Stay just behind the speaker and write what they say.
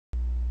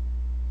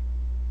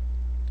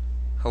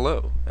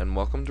Hello, and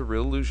welcome to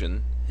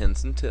Reallusion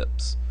Hints and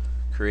Tips,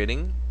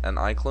 creating an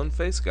iClone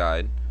face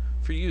guide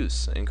for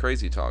use in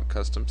Crazy Talk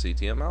custom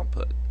CTM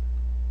output.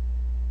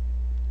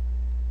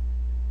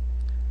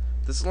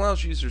 This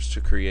allows users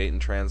to create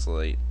and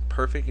translate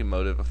perfect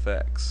emotive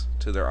effects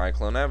to their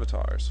iClone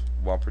avatars.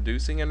 While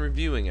producing and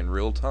reviewing in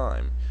real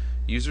time,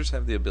 users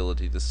have the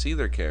ability to see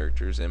their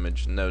character's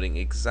image, noting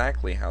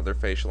exactly how their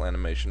facial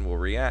animation will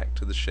react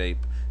to the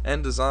shape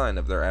and design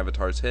of their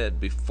avatar's head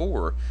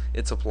before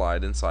it's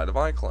applied inside of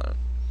iClone.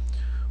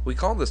 We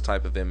call this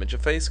type of image a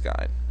face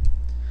guide.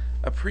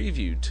 A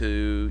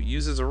preview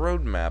uses a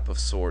roadmap of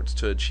sorts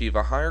to achieve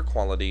a higher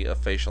quality of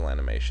facial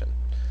animation.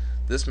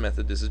 This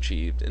method is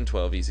achieved in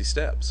 12 easy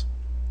steps.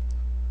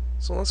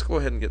 So let's go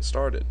ahead and get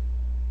started.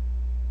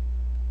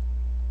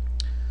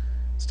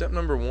 Step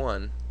number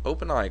 1,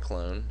 open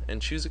iClone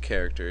and choose a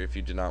character if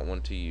you do not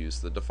want to use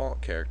the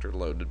default character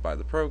loaded by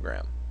the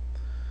program.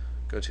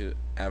 Go to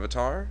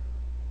Avatar,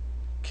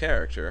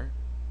 Character,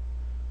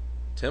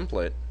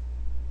 Template,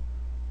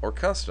 or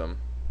Custom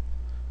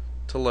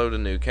to load a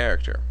new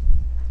character.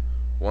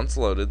 Once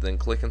loaded, then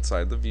click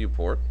inside the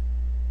viewport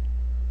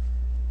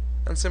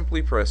and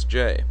simply press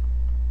J.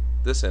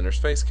 This enters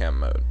Facecam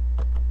mode.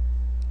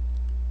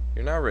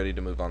 You're now ready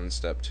to move on to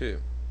Step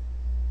 2.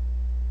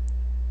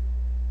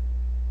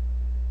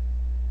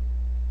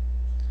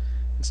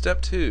 In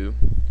Step 2,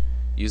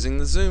 using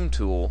the Zoom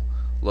tool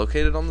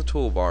located on the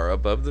toolbar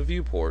above the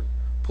viewport,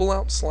 pull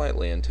out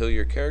slightly until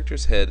your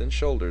character's head and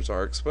shoulders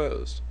are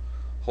exposed.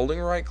 Holding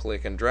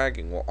right-click and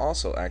dragging will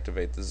also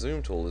activate the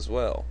Zoom tool as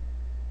well.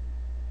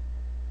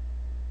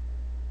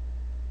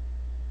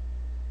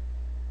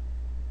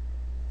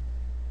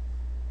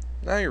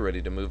 Now you're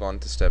ready to move on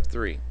to Step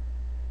 3.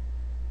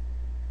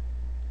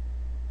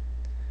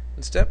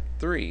 In Step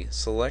 3,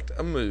 select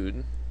a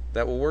mood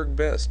that will work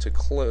best to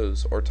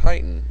close or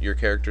tighten your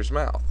character's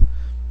mouth.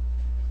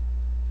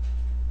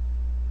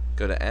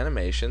 Go to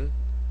Animation,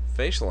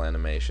 Facial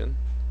Animation,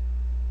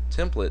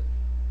 Template,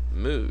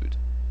 Mood.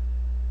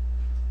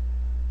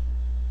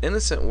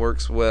 Innocent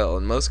works well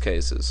in most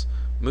cases.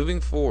 Moving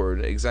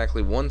forward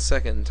exactly 1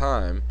 second in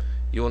time,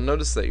 you will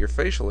notice that your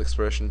facial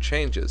expression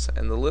changes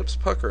and the lips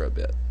pucker a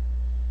bit.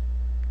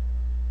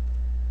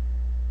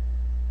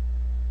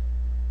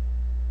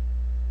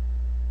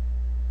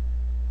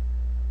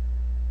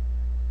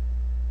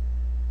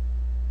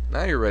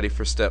 Now you're ready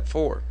for Step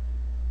 4.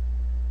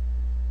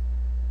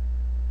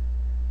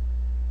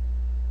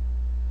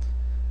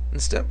 In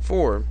Step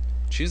 4,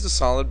 choose a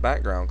solid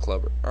background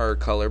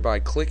color by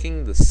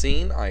clicking the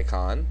scene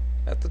icon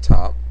at the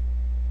top,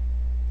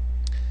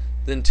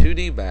 then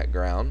 2D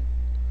background,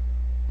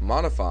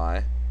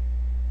 modify,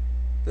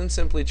 then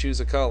simply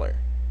choose a color.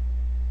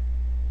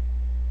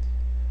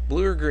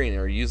 Blue or green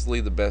are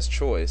usually the best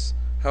choice,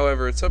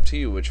 however it's up to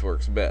you which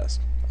works best.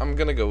 I'm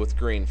going to go with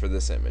green for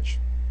this image.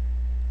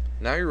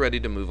 Now you're ready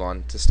to move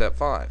on to Step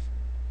 5.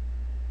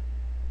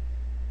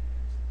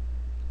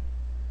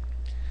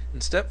 In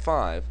Step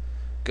 5,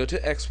 go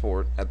to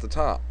Export at the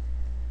top.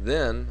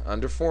 Then,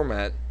 under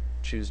Format,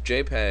 choose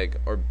JPEG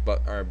or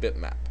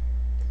Bitmap.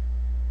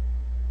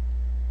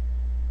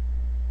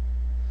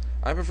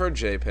 I prefer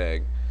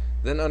JPEG.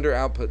 Then under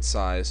Output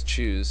Size,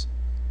 choose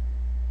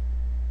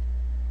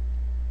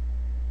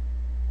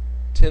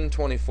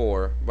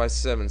 1024 by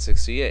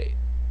 768.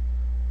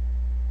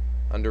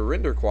 Under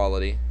Render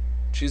Quality,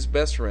 choose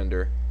Best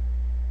Render.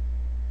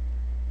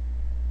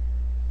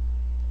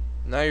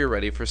 Now you're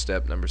ready for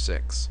Step number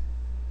 6.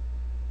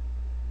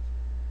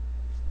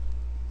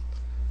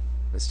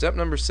 In Step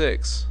number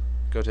 6,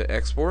 go to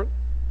Export,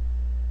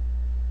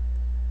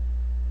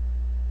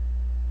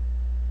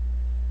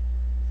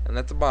 and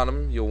at the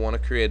bottom you'll want to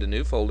create a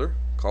new folder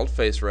called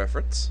Face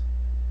Reference,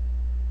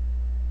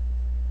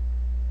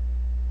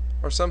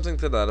 or something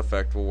to that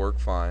effect will work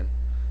fine.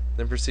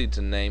 Then proceed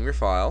to name your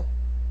file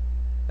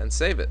and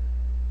save it.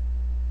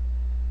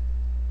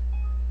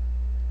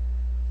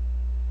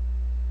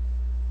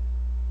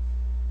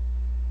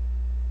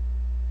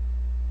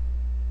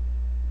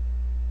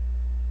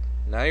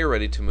 Now you're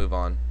ready to move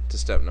on to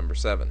Step number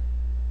 7.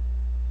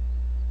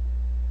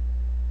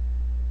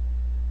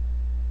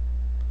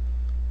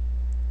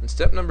 In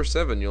Step number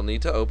 7, you'll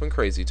need to open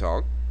Crazy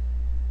Talk,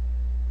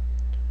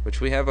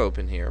 which we have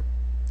open here.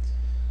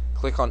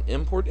 Click on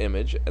Import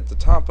Image at the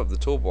top of the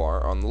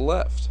toolbar on the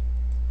left.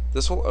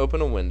 This will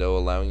open a window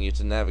allowing you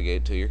to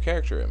navigate to your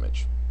character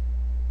image.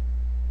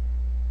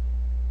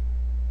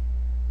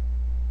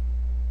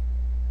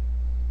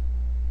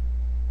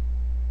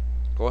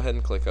 Go ahead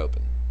and click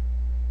Open.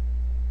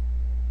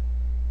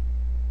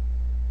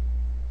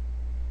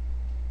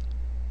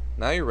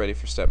 Now you're ready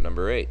for Step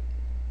number 8.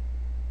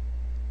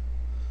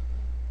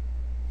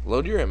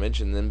 Load your image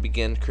and then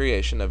begin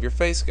creation of your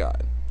face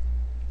guide.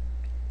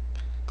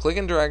 Click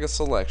and drag a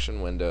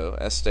selection window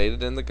as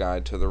stated in the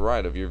guide to the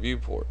right of your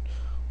viewport.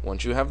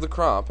 Once you have the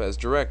crop as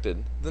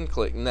directed, then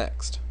click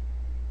Next.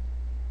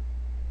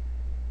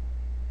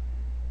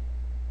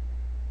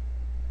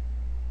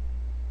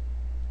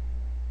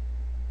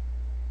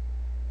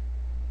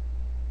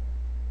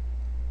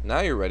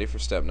 Now you're ready for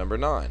step number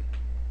 9.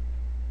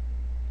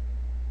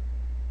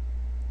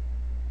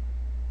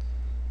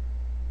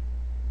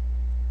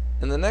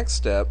 In the next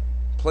step,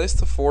 place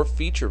the 4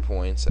 feature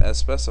points as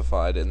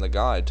specified in the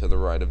guide to the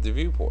right of the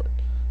viewport.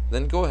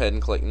 Then go ahead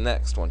and click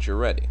Next once you're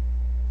ready.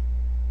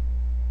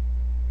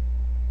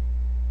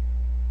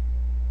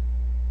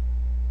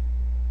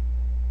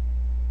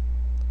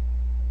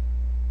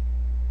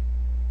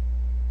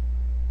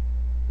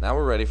 Now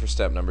we're ready for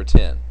step number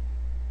 10.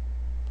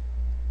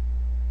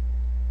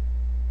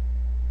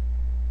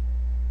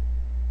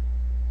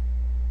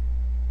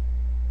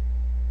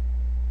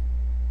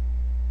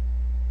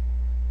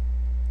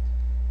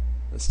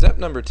 In step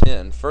number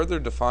 10, further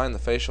define the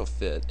facial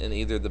fit in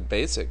either the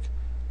basic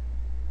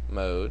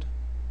mode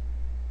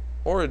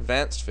or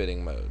advanced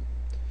fitting mode.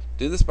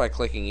 Do this by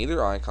clicking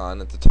either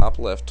icon at the top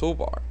left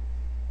toolbar,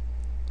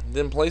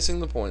 then placing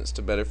the points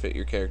to better fit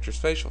your character's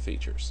facial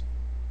features.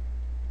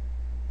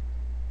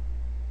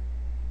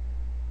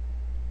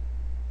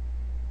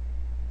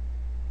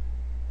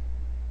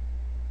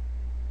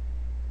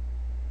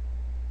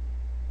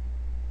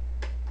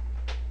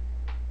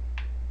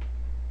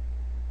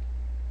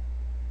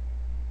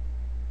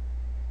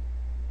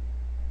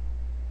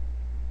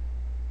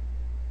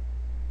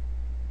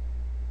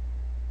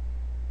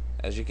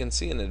 As you can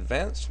see, in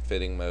advanced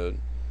fitting mode,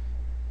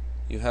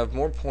 you have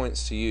more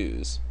points to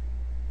use.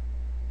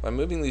 By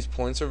moving these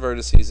points or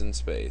vertices in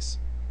space,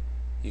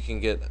 you can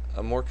get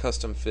a more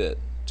custom fit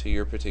to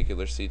your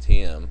particular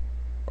CTM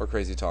or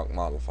Crazy Talk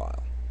model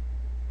file.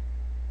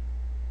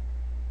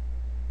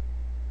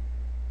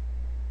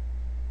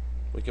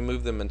 We can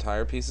move them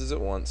entire pieces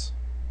at once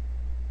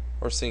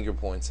or single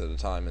points at a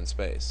time in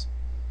space.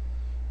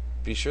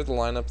 Be sure to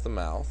line up the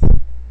mouth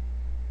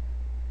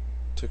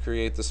to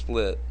create the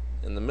split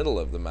in the middle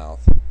of the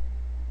mouth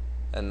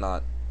and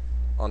not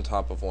on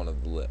top of one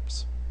of the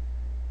lips.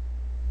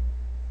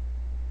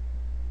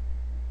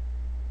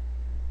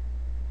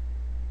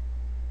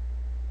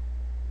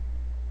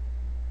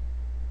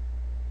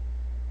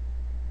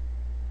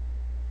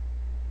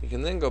 You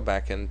can then go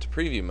back into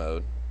preview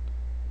mode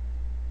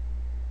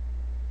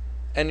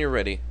and you're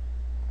ready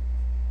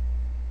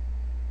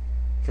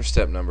for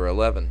step number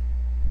 11.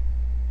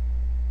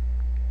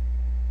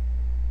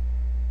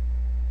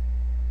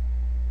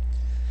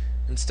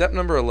 In step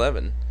number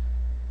 11,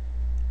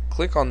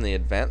 click on the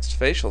Advanced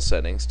Facial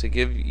Settings to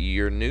give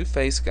your new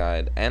face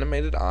guide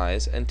animated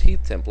eyes and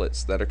teeth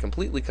templates that are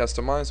completely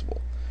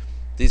customizable.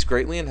 These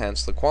greatly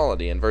enhance the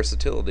quality and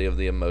versatility of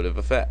the emotive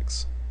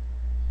effects.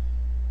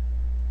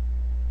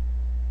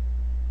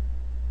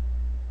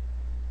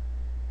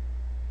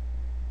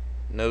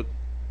 Note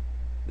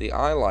the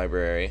eye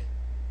library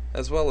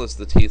as well as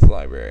the teeth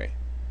library.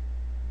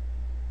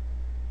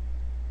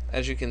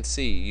 As you can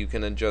see, you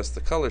can adjust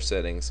the color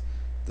settings,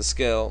 the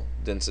scale,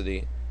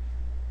 density,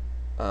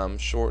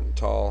 short and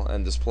tall,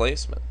 and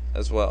displacement,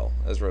 as well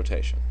as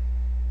rotation.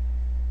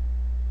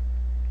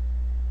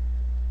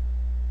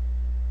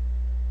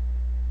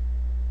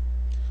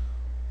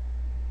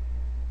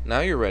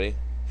 Now you're ready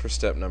for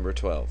step number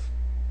 12.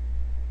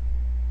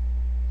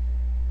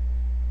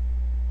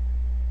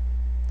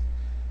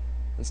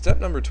 In step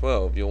number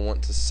 12, you'll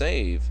want to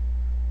save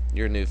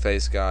your new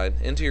face guide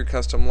into your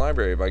custom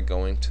library by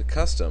going to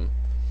Custom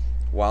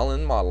while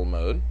in model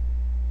mode.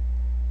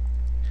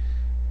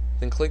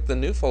 Then click the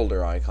new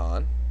folder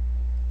icon,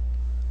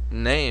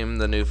 name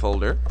the new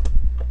folder,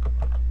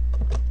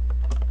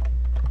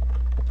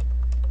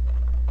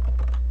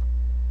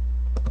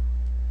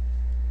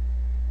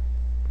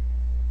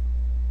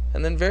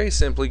 and then very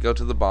simply go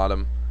to the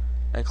bottom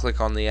and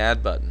click on the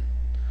Add button.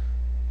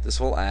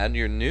 This will add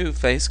your new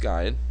face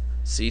guide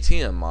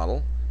CTM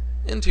model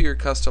into your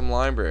custom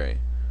library.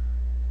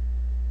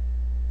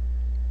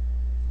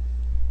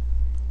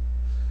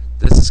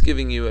 This is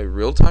giving you a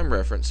real-time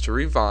reference to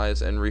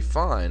revise and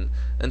refine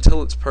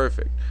until it's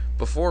perfect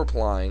before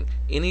applying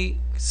any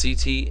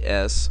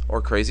CTS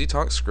or Crazy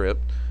Talk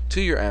script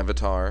to your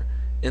avatar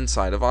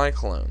inside of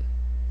iClone.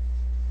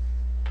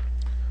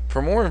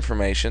 For more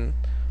information,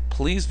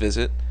 please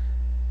visit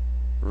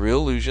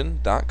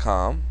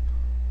Reallusion.com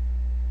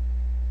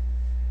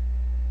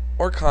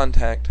or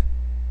contact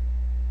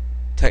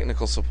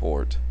technical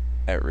support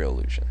at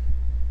Reallusion.